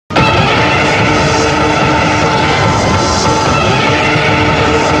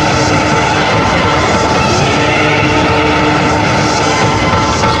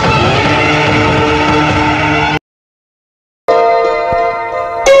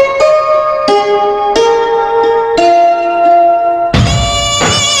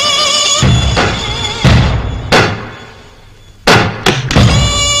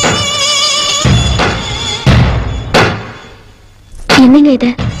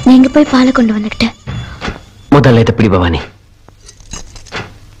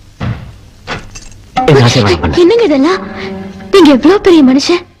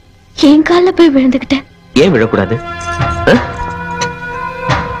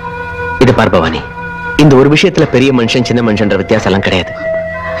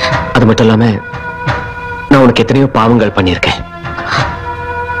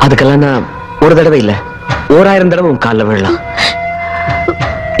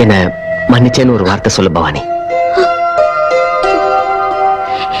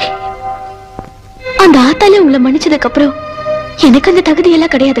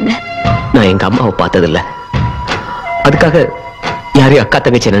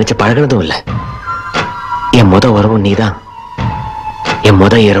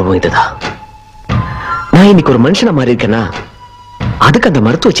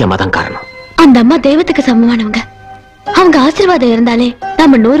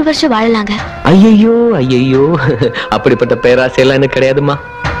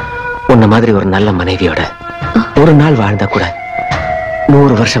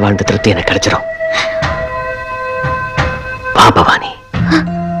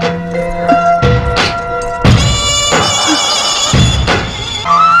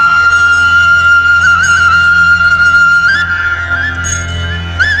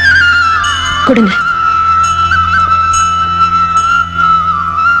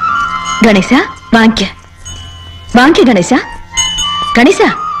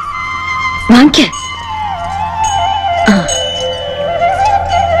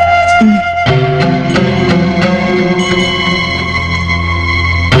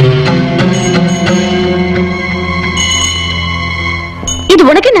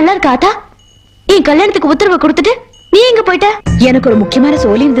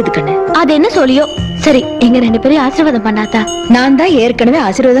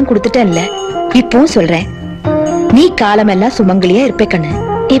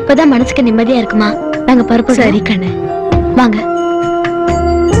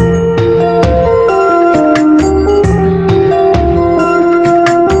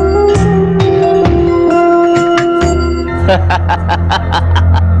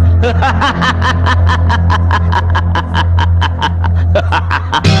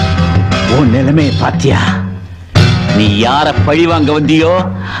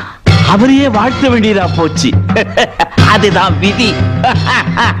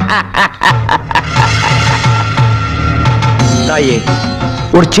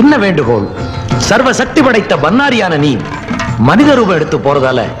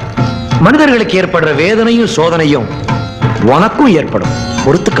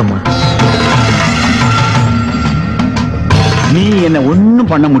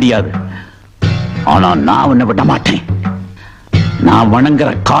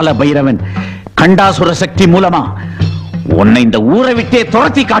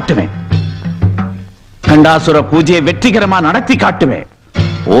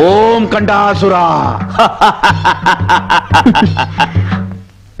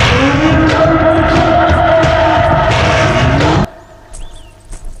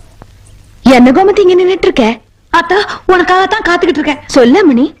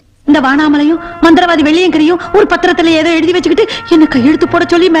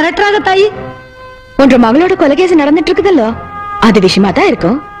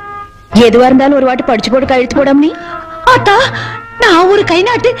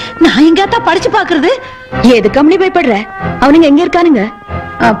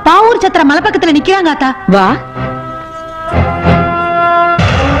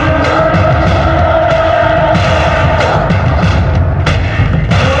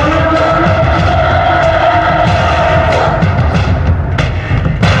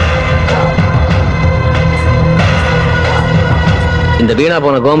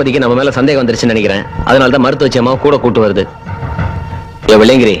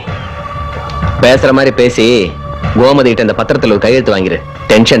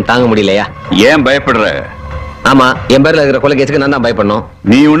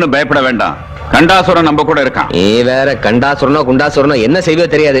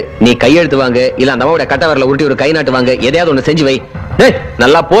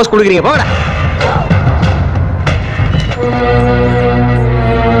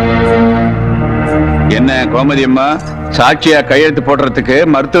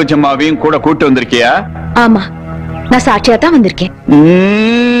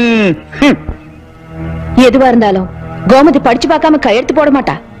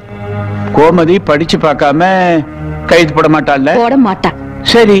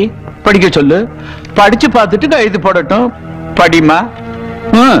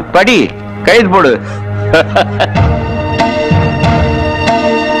படி கைது போடு.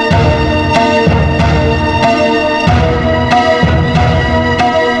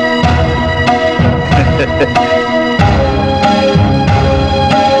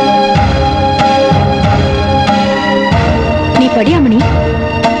 நீ படியாமணி,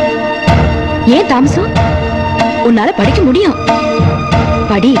 ஏன் தாமசம்? உன்னால படிக்க முடியும்,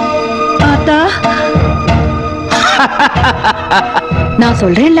 படி. ஆத்தா நான்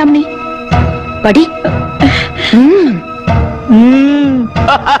சொல்றேன் அம்மணி, படி.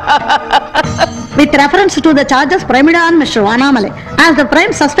 With reference to the charges framed on Mr. Vanamale as the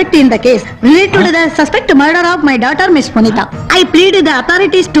prime suspect in the case related to the suspect murder of my daughter Miss Punita, I plead with the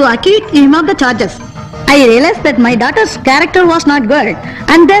authorities to acquit him of the charges. I realized that my daughter's character was not good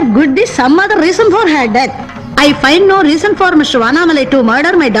and there could be some other reason for her death. I find no reason for Mr. Vanamale to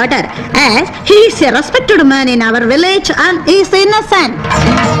murder my daughter as he is a respected man in our village and is innocent.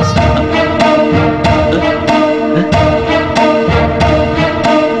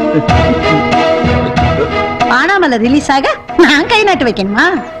 Vanamale release aga naan kai nat vekanuma.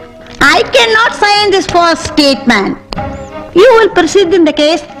 I cannot sign this false statement. You will proceed in the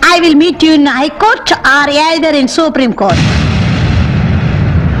case. I will meet you in High Court or either in Supreme Court.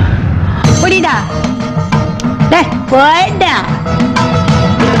 Pudida. Pudida.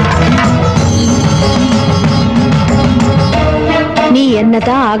 நீ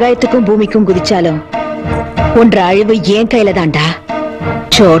என்னதான் ஆகாயத்துக்கும் பூமிக்கும் குதிச்சாலும் ஒன்ற அழிவு ஏன் கையில தான்டா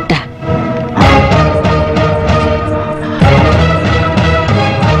சோட்டா.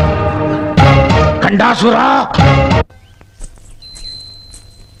 கண்டாசுரா,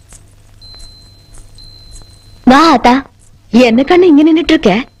 வா ஆத்தா. என்ன கண்ணு இங்க நின்னுட்டு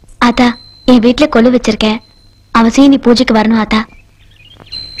இருக்க? ஆத்தா, என் வீட்டுல கொலு வச்சிருக்கேன், அவசியம் நீ பூஜைக்கு வரணும் ஆத்தா.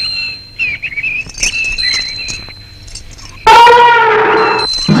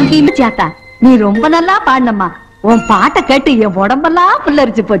 ஆத்தா, நீ ரொம்ப நல்லா பாடினம்மா. உன் பாட்டை கேட்டு என் உடம்பெல்லாம்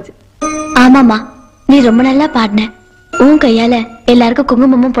புல்லரிச்சு போச்சு. ஆமாமா, நீ ரொம்ப நல்லா பாடின. உன் கையால எல்லாருக்கும்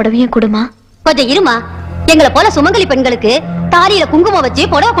குங்குமமும் புடவையும் கொடுமா. கொஞ்சம் இருமா. எங்களை போல சுமங்கலி பெண்களுக்கு தாலியில குங்குமம் வச்சு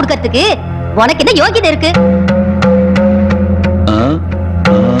புடவை கொடுக்கறதுக்கு உனக்கு என்ன யோகிதை இருக்கு?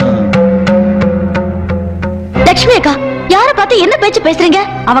 லட்சுமி அக்கா, யார பார்த்து என்ன பேச்சு பேசுறீங்க?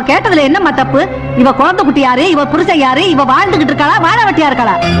 அவ கேட்டதுல என்னம்மா தப்பு? இவ குழந்தை குட்டி யாரு? இவ புருஷன் யாரு? இவ வாழ்ந்துகிட்டு இருக்காளா வாழ வெட்டியா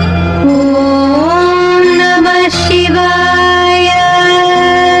இருக்காளா? ஓம் நமः சிவாய.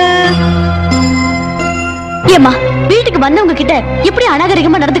 ஏம்மா, வீட்டுக்கு வந்தவங்க கிட்ட எப்படி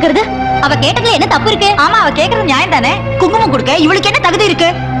அநாகரிகமா நடந்துக்கிறது? அவ கேட்டதுல என்ன தப்பு இருக்கு? ஆமா, அவ கேக்குறது நியாயம் தானே. குங்குமம் கொடுக்க இவளுக்கு என்ன தகுதி இருக்கு?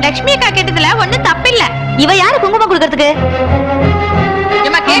 லட்சுமி அக்கா கேட்டதுல ஒண்ணும் தப்பு இல்ல. இவ யாரு குங்குமம் கொடுக்கறதுக்கு?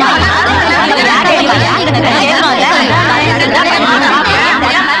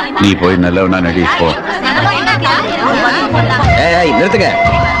 நீ போய் நல்லவனா நடி போ. நிறுத்துங்க.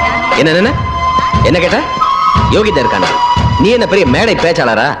 என்ன என்ன கேட்ட? யோகிதா இருக்கானா? நீ என்ன பெரிய மேடை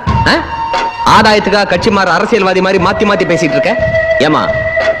பேச்சாளரா? ஆதாயத்துக்கா கட்சி மாற அரசியல்வாதி மாதிரி மாத்தி மாத்தி பேசிட்டு இருக்க? ஏமா,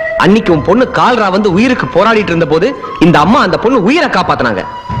 அன்னைக்கு உன் பொண்ணு கால்ரா வந்து உயிருக்கு போராடிட்டு இருந்த போது இந்த அம்மா அந்த பொண்ணு உயிரை காப்பாத்தினாங்க.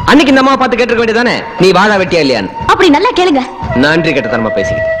 அன்னைக்கு இந்த அம்மா பார்த்து கேட்டிருக்க வேண்டியதானே நீ வாழ வெட்டியா இல்லையான்னு? அப்படி நல்லா கேளுங்க. நன்றி கேட்ட தரமா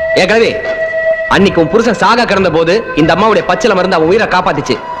பேசிக்கிட்டு ஏற்கனவே அன்னைக்கு உன் புருஷன் சாக கிடந்த போது இந்த அம்மாவுடைய பச்சளை மருந்து அவன் உயிரை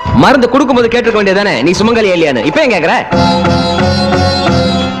காப்பாத்திச்சு. மருந்து கொடுக்கும் போது கேட்டிருக்க வேண்டியதானே நீ சுமங்கலியா இல்லையான்னு? இப்ப ஏன் கேக்குற?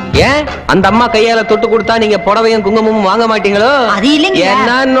 ஏன் அந்த அம்மா கையால தொட்டு கொடுத்தா நீங்க புடவையும் குங்குமமும் வாங்க மாட்டீங்களோ?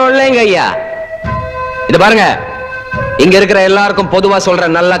 என்ன ஐயா, இது பாருங்க, இங்க இருக்கிற எல்லாருக்கும் பொதுவா சொல்ற,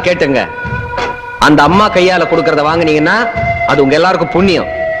 நல்லா கேட்டுங்க. அந்த அம்மா கையால கொடுக்கறத வாங்குனீங்கன்னா அது உங்க எல்லாருக்கும் புண்ணியம்.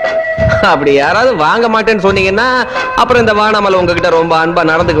 அப்படி யாராவது வாங்க மாட்டேன்னு சொன்னீங்கன்னா அப்புறம் இந்த வானாமலை உங்ககிட்ட ரொம்ப அன்பா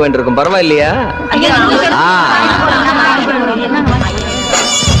நடந்துக்க வேண்டியிருக்கும். பரவாயில்லையா?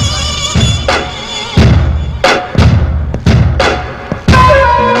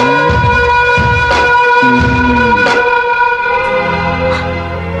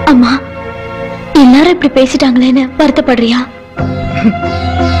 அம்மா, எல்லாரும் இப்படி பேசிட்டாங்களேன்னு வருத்தப்படுறியா?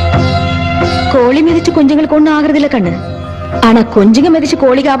 கோழி மிதிச்சு குஞ்சுங்களுக்கு ஒண்ணும் ஆகுறது இல்ல கண்ணு. ஆனா கொஞ்சங்க மிதிச்சு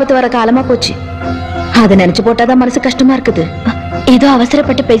கோழிக்கு ஆபத்து வர காலமா போச்சு. அதை நினைச்சு போட்டாதான் மனசு கஷ்டமா இருக்குது. ஏதோ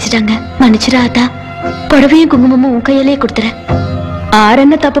அவசரப்பட்டு பேசிட்டாங்க, மன்னிச்சிடாதா. புடவையும் குங்குமமும் உன் கையிலேயே கொடுத்துறேன். ஆறு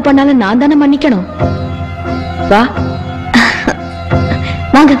என்ன தப்பு பண்ணாலும் நான் தானே மன்னிக்கணும். வா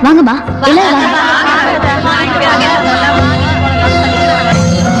வாங்க வாங்கம்மா, எல்லாரும் வாங்க.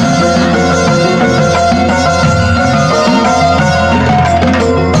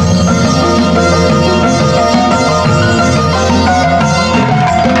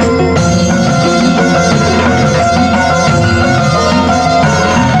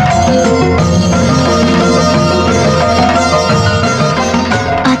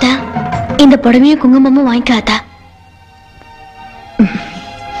 இந்த புடவையும் குங்குமமும் வாங்கிக்காதா.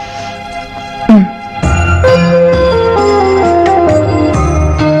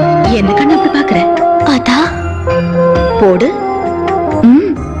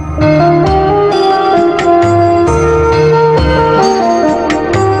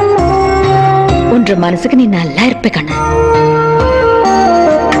 என்ற மனசுக்கு நீ நல்லா இருப்ப கண்ணு.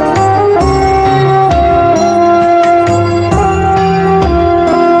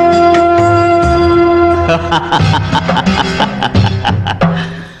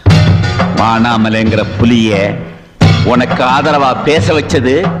 வானாமலைங்கிற புலிய உனக்கு ஆதரவா பேச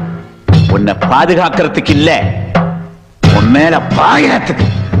வச்சது உன்னை பாதுகாக்கிறதுக்கு இல்ல, உன் மேல பாயறதுக்கு.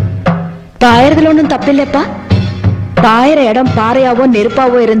 பாயறதுல ஒண்ணும் தப்பில்லைப்பா. பாயிர இடம் பாறையாவோ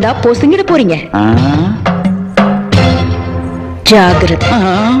நெருப்பாவோ இருந்தா பொசுங்கிட போறீங்க. ஜாகிரதை.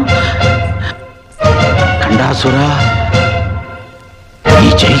 கண்டாசுரா, நீ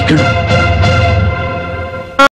ஜெயிக்கணும்.